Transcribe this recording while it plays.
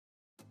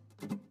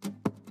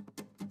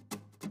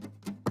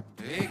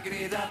E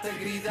gridate,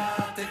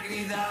 gridate,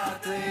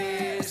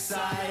 gridate,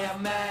 sai a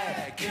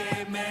me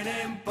che me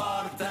ne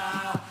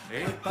importa.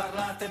 E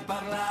parlate,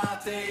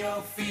 parlate,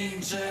 io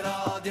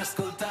fingerò di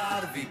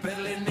ascoltarvi per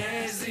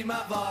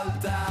l'ennesima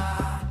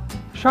volta.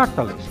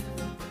 Cartalist.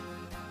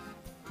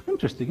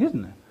 Interesting,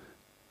 isn't it?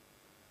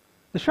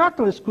 The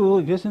Cartalist school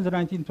exists in the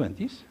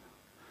 1920s.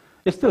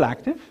 It's still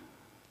active.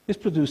 It's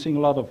producing a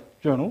lot of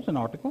journals and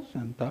articles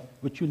and stuff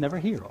which you never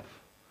hear of,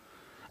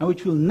 and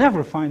which you'll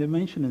never find a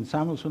mention in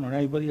Samuelson or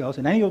anybody else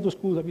in any of the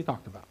schools that we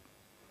talked about.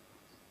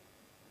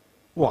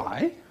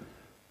 Why?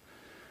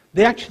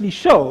 They actually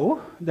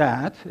show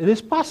that it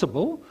is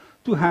possible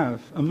to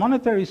have a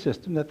monetary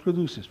system that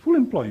produces full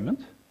employment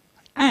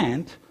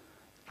and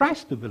price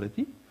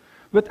stability,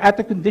 but at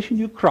the condition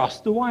you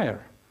cross the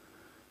wire,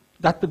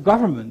 that the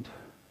government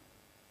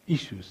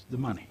issues the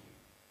money.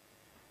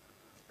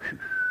 Whew.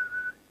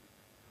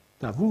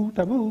 Taboo,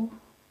 taboo.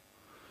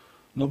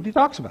 Nobody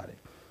talks about it.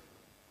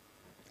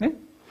 Okay?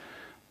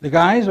 The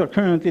guys are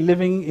currently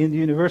living in the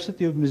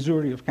University of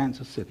Missouri of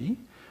Kansas City,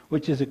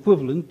 which is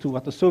equivalent to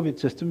what the Soviet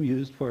system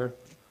used for,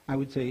 I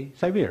would say,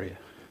 Siberia.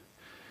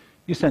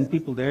 You send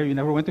people there you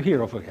never want to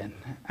hear of again,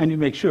 and you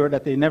make sure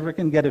that they never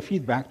can get a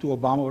feedback to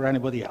Obama or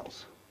anybody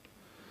else.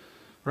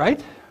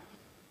 Right?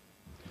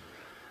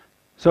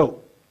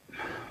 So,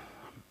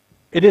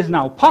 it is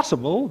now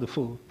possible, the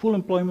full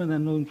employment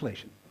and no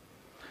inflation.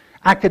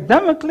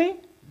 Academically,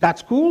 that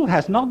school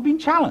has not been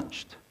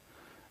challenged.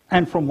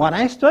 And from what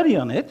I study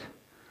on it,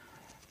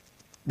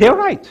 they're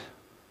right.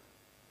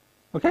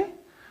 Okay?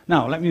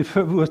 Now, let me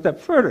go a step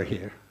further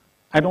here.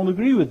 I don't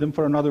agree with them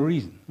for another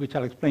reason, which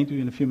I'll explain to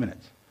you in a few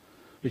minutes,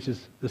 which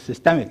is the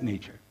systemic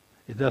nature.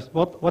 It does,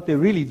 what they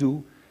really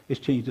do is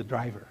change the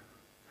driver.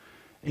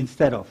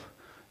 Instead of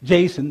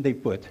Jason, they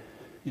put,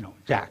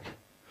 Jack,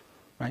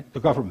 right? The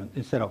government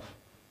instead of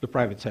the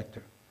private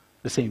sector,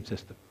 the same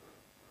system.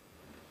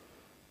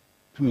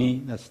 To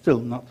me, that's still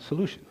not the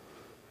solution.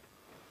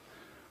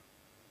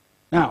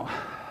 Now,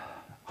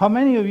 how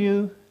many of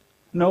you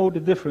know the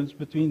difference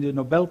between the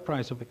Nobel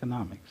Prize of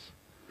Economics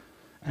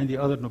and the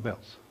other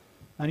Nobels?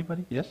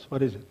 Anybody? Yes?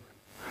 What is it?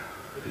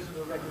 It isn't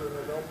a regular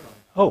Nobel Prize.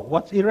 Oh,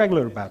 what's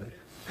irregular about it?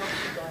 It's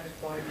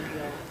subsidized by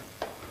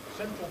the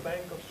Central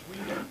Bank of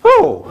Sweden,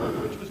 Oh!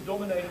 which was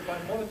dominated by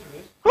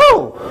monetarists.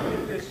 Oh!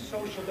 In this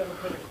social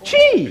democratic form.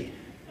 Gee!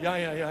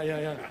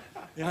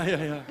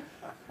 Yeah.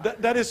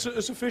 That is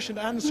a sufficient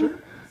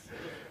answer.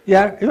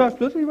 Yeah, you're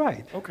absolutely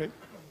right. Okay.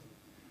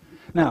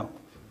 Now,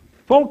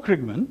 Paul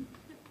Krugman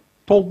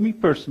told me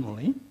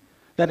personally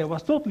that it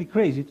was totally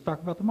crazy to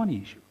talk about the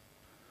money issue.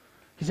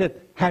 He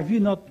said, have you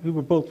not, we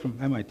were both from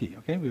MIT,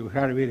 okay? We were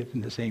graduated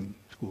in the same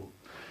school.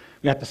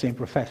 We had the same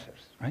professors,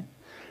 right?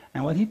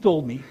 And what he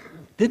told me,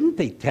 didn't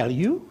they tell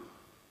you?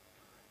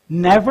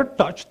 Never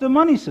touch the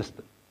money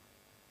system.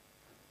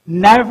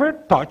 Never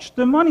touch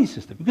the money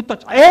system. You could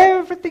touch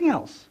everything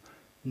else.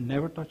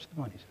 Never touch the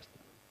money system.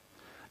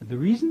 And the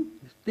reason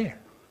is there.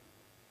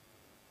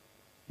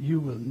 You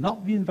will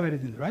not be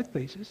invited in the right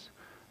places,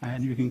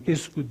 and you can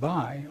kiss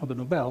goodbye on the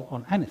Nobel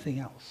on anything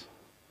else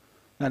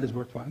that is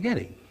worthwhile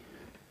getting.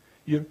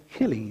 You're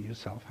killing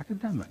yourself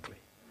academically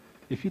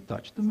if you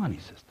touch the money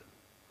system.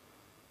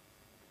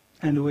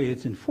 And the way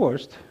it's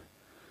enforced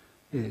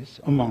is,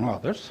 among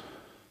others,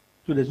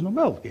 through this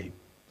Nobel game.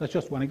 That's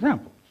just one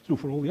example. It's true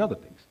for all the other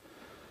things.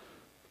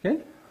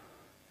 Okay?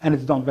 And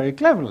it's done very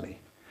cleverly.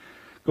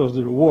 Because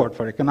the reward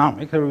for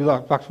economics,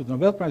 everybody talks about the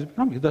Nobel Prize of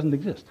Economics, it doesn't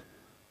exist.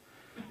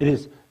 It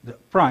is the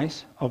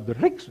prize of the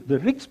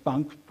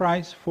Riksbank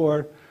prize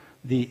for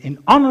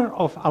in honor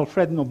of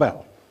Alfred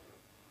Nobel.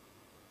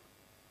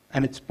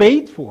 And it's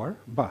paid for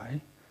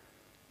by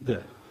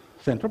the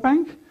central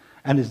bank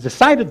and is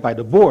decided by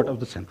the board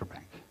of the central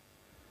bank.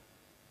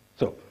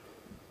 So,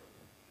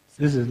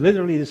 this is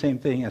literally the same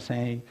thing as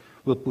saying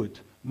we'll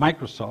put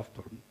Microsoft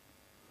or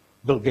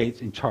Bill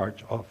Gates in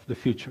charge of the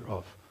future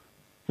of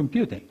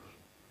computing.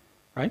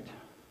 Right?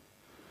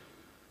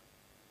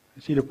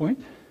 You see the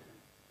point?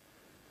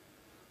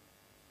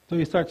 So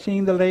you start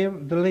seeing the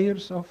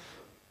layers of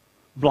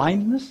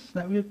blindness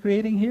that we're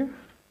creating here.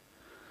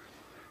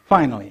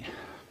 Finally,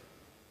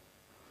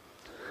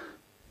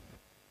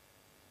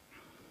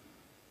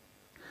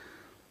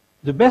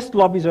 the best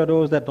lobbies are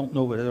those that don't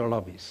know whether they're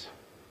lobbies.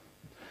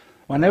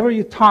 Whenever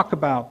you talk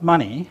about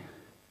money,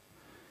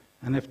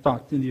 and I've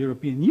talked in the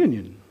European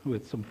Union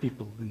with some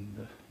people in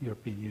the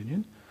European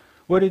Union,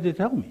 what did they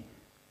tell me?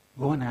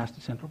 Go and ask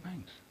the central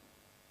banks.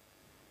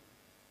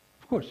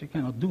 Of course, you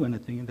cannot do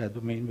anything in that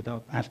domain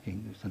without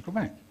asking the central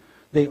bank.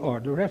 They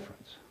are the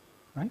reference,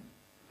 right?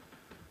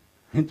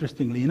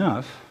 Interestingly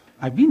enough,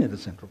 I've been at the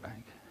central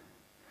bank.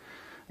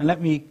 And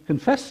let me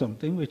confess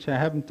something which I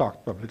haven't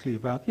talked publicly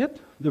about yet.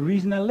 The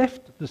reason I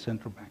left the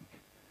central bank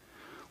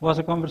was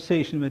a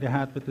conversation that I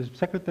had with the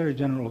Secretary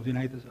General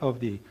of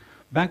the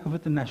Bank of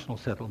International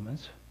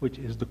Settlements, which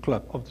is the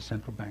club of the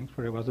central banks,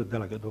 where I was a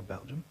delegate of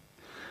Belgium.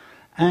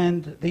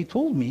 And they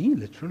told me,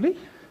 literally,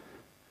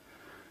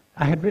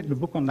 I had written a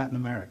book on Latin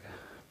America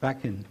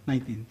back in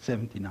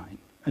 1979,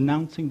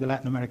 announcing the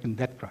Latin American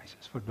debt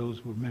crisis, for those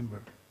who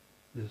remember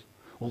this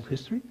old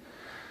history.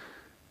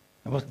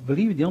 It was,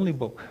 believe it, the only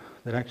book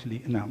that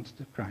actually announced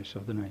the crisis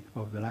of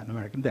the Latin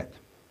American debt.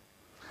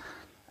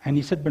 And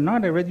he said,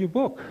 Bernard, I read your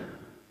book.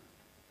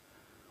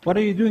 What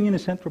are you doing in a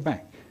central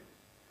bank?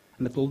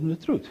 And I told him the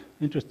truth.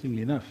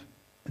 Interestingly enough,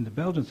 in the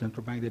Belgian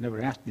central bank, they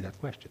never asked me that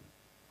question.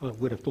 Well, I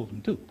would have told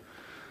them too.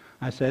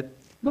 I said,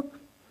 look,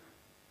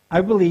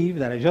 I believe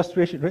that I just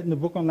written a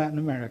book on Latin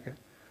America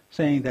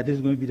saying that this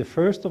is going to be the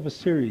first of a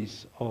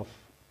series of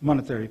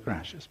monetary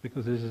crashes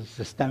because this is a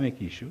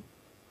systemic issue.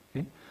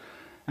 Okay?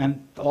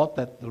 And thought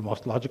that the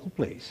most logical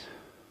place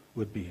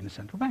would be in a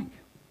central bank.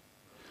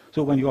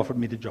 So when you offered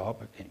me the job,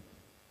 I came.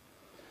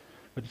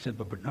 But he said,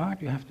 but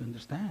Bernard, you have to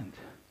understand.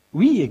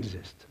 We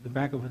exist, the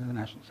Bank of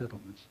International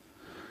Settlements.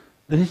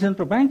 The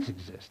central banks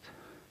exist.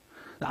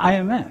 The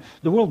IMF,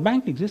 the World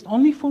Bank exists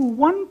only for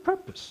one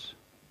purpose.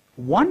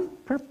 One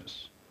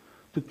purpose.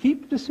 To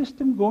keep the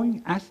system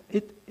going as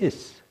it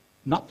is,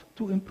 not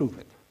to improve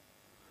it.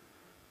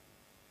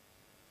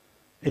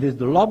 It is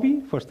the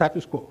lobby for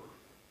status quo.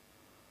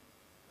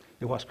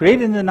 It was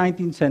created in the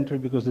 19th century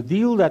because the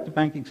deal that the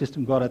banking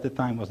system got at the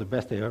time was the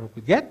best they ever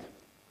could get.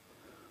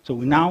 So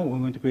we're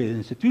going to create an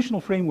institutional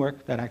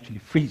framework that actually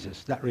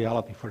freezes that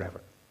reality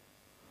forever.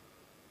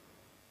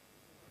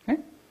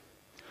 Okay?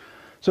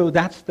 So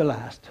that's the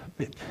last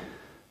bit.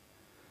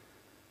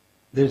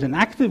 There's an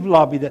active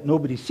lobby that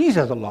nobody sees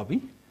as a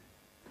lobby,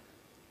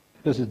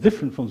 because it's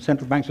different from the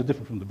central banks are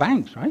different from the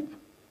banks, right?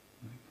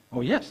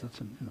 Oh yes,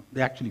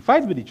 they actually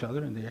fight with each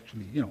other and they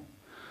actually,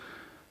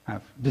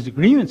 have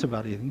disagreements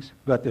about things,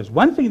 but there's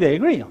one thing they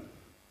agree on,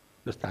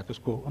 the status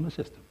quo on the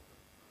system.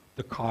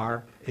 The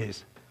car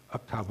is a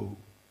taboo.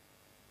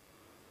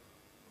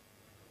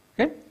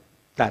 Okay?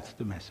 That's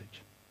the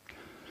message.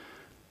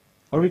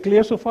 Are we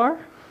clear so far?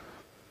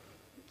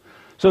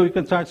 So we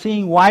can start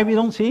seeing why we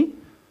don't see.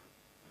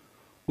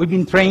 We've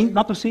been trained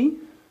not to see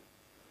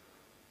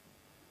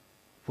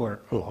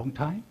for a long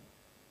time.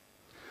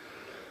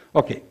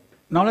 Okay,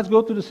 now let's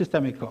go to the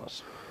systemic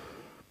cause.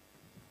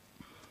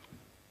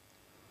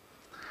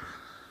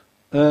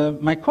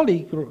 My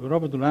colleague,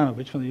 Robert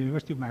Dulanovic from the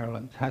University of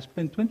Maryland, has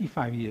spent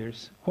 25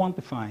 years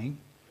quantifying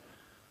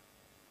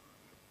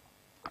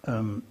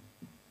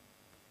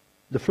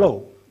the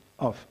flow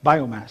of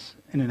biomass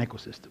in an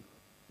ecosystem.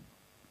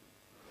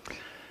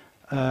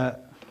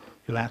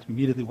 You'll ask me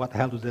immediately, what the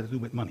hell does that do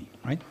with money,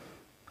 right?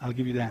 I'll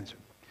give you the answer.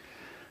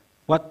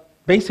 What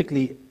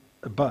basically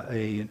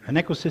an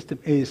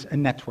ecosystem is a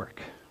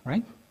network,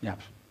 right? You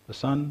have the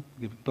sun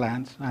giving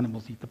plants,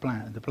 animals eat the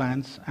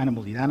plants,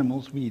 animals eat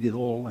animals, we eat it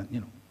all,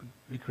 and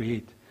we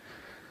create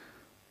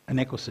an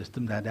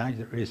ecosystem that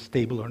either is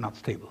stable or not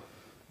stable.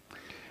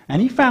 And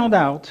he found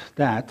out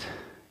that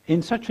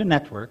in such a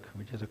network,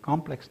 which is a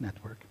complex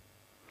network,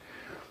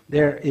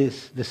 there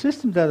is the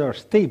systems that are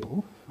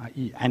stable,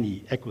 i.e.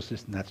 any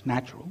ecosystem that's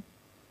natural.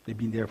 They've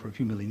been there for a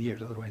few million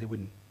years, otherwise they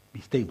wouldn't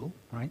be stable,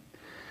 right?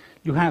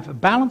 You have a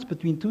balance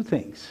between two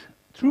things,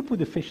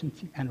 throughput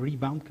efficiency and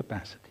rebound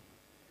capacity.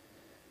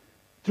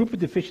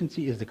 Throughput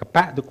efficiency is the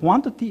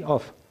quantity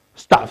of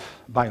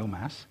stuff,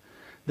 biomass,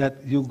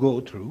 that you go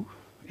through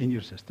in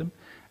your system,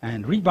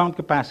 and rebound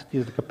capacity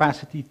is the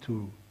capacity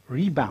to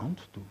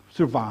rebound, to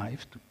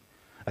survive, to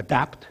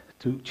adapt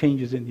to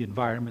changes in the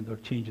environment or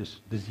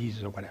changes,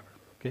 diseases or whatever,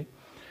 okay?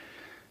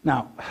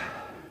 Now,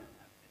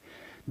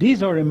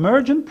 these are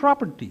emergent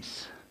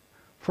properties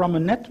from a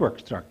network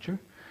structure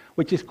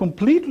which is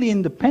completely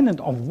independent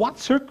of what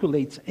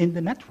circulates in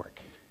the network.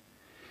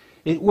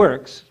 It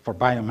works for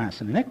biomass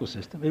in an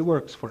ecosystem, it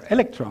works for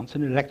electrons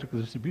in an electrical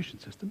distribution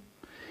system,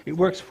 it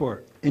works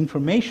for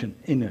information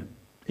in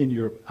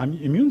your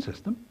immune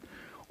system,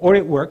 or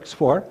it works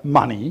for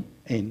money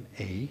in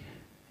an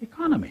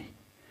economy.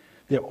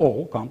 They're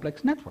all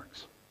complex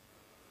networks.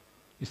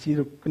 You see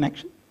the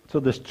connection? So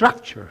the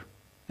structure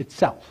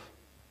itself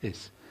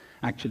is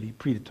actually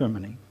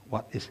predetermining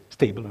what is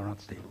stable or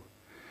unstable.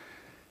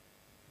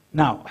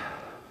 Now,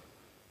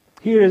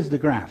 here is the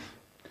graph.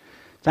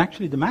 It's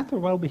actually the math are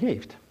well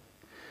behaved.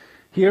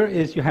 Here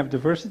is you have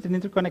diversity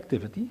and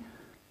interconnectivity,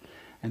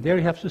 and there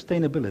you have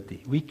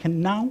sustainability. We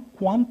can now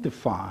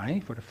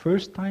quantify for the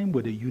first time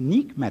with a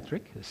unique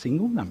metric, a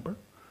single number,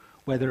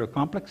 whether a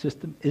complex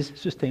system is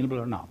sustainable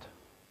or not.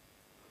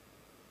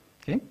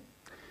 Okay?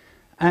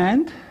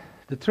 And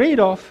the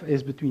trade-off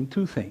is between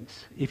two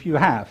things. If you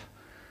have,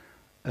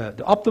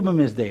 the optimum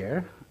is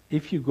there,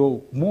 if you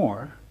go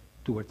more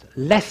towards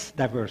less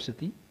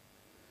diversity,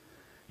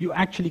 you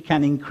actually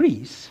can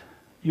increase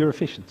your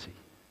efficiency,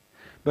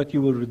 but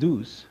you will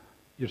reduce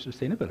your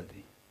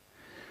sustainability.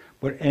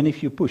 And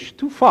if you push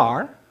too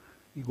far,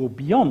 you go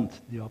beyond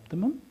the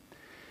optimum,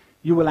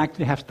 you will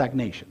actually have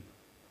stagnation.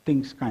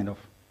 Things kind of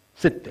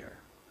sit there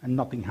and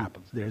nothing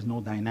happens. There is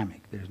no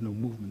dynamic, there is no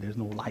movement, there is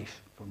no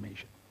life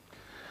formation.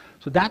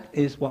 So that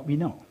is what we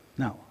know.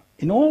 Now,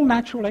 in all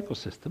natural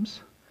ecosystems,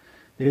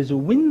 there is a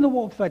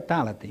window of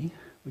vitality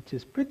which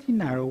is pretty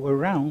narrow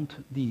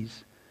around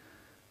these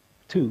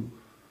two,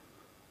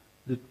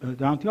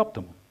 around the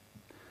optimum.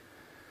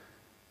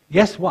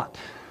 Guess what?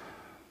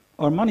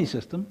 our money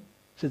system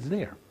sits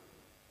there,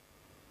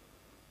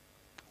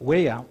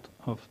 way out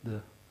of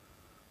the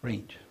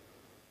range.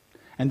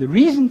 And the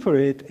reason for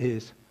it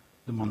is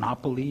the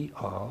monopoly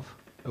of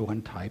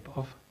one type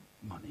of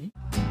money.